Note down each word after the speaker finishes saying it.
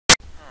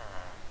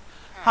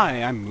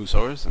Hi, I'm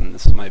Moozors, and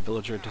this is my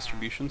villager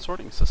distribution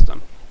sorting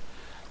system.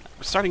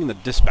 We're starting in the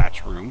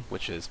dispatch room,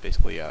 which is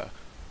basically a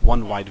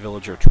one-wide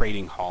villager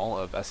trading hall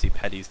of S.C.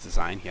 Petty's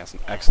design. He has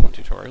an excellent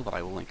tutorial that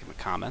I will link in the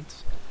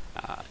comments.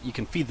 You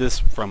can feed this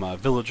from a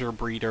villager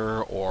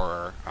breeder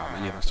or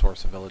any other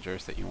source of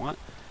villagers that you want.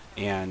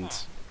 And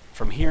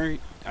from here,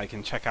 I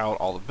can check out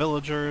all the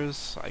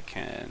villagers. I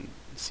can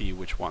see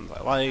which ones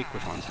I like,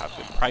 which ones have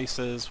good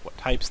prices, what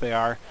types they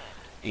are.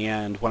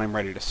 And when I'm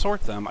ready to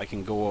sort them, I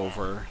can go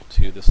over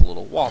to this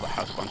little wall that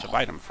has a bunch of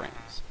item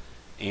frames.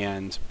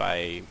 And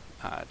by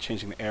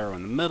changing the arrow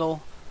in the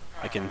middle,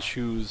 I can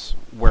choose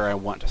where I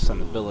want to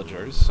send the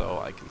villagers. So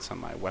I can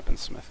send my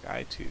weaponsmith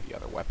guy to the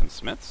other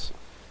weaponsmiths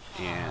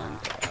and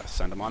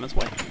send him on his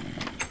way.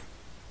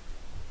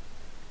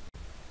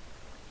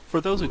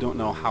 For those who don't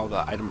know how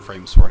the item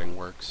frame sorting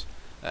works,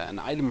 an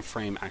item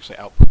frame actually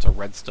outputs a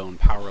redstone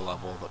power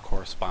level that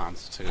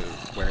corresponds to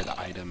where the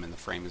item in the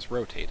frame is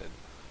rotated.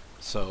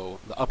 So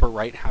the upper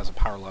right has a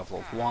power level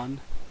of 1,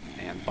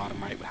 and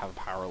bottom right would have a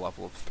power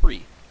level of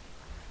 3.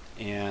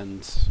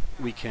 And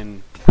we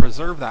can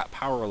preserve that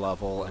power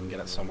level and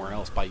get it somewhere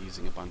else by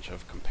using a bunch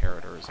of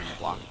comparators in the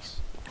blocks.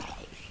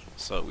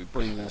 So we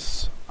bring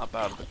this up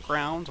out of the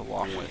ground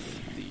along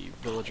with the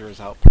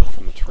villagers output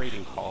from the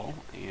trading hall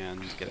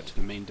and get it to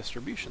the main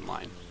distribution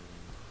line.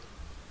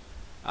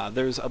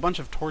 There's a bunch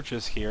of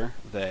torches here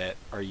that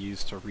are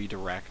used to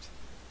redirect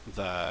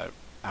the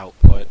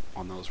output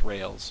on those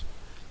rails.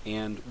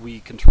 And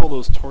we control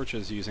those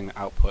torches using the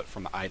output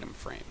from the item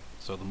frame.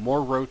 So the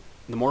more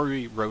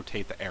we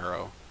rotate the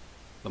arrow,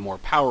 the more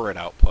power it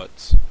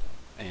outputs,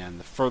 and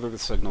the further the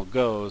signal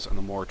goes, and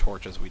the more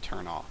torches we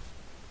turn off.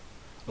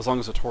 As long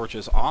as the torch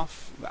is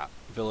off, the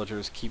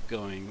villagers keep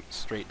going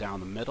straight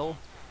down the middle,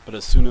 but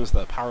as soon as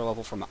the power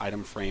level from the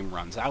item frame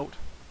runs out,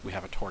 we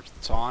have a torch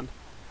that's on,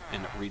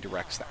 and it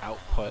redirects the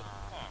output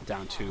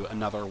down to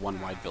another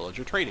one-wide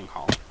villager trading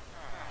hall.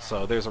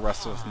 So there's the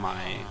rest of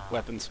my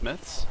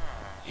weaponsmiths.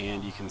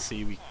 And you can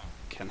see we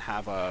can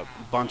have a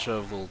bunch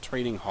of little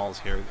trading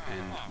halls here,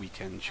 and we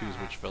can choose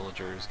which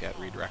villagers get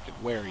redirected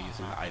where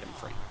using the item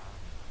frame.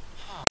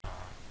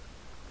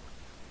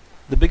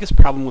 The biggest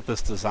problem with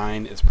this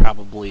design is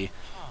probably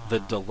the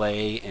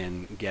delay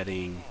in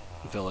getting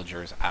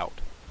villagers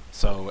out.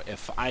 So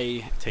if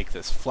I take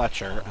this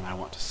Fletcher and I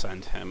want to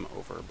send him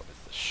over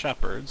with the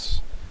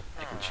shepherds,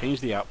 I can change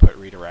the output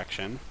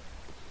redirection,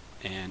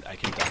 and I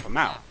can dump him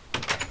out.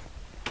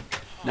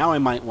 Now I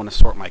might want to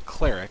sort my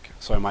cleric,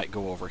 so I might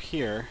go over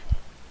here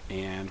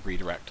and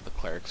redirect to the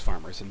clerics,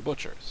 farmers, and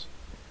butchers.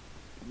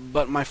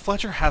 But my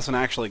Fletcher hasn't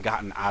actually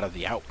gotten out of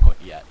the output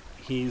yet.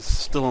 He's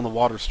still in the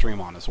water stream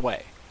on his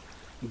way.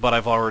 But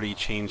I've already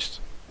changed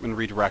and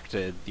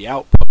redirected the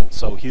output,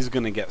 so he's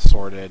going to get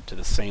sorted to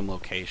the same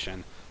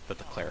location that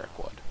the cleric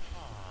would.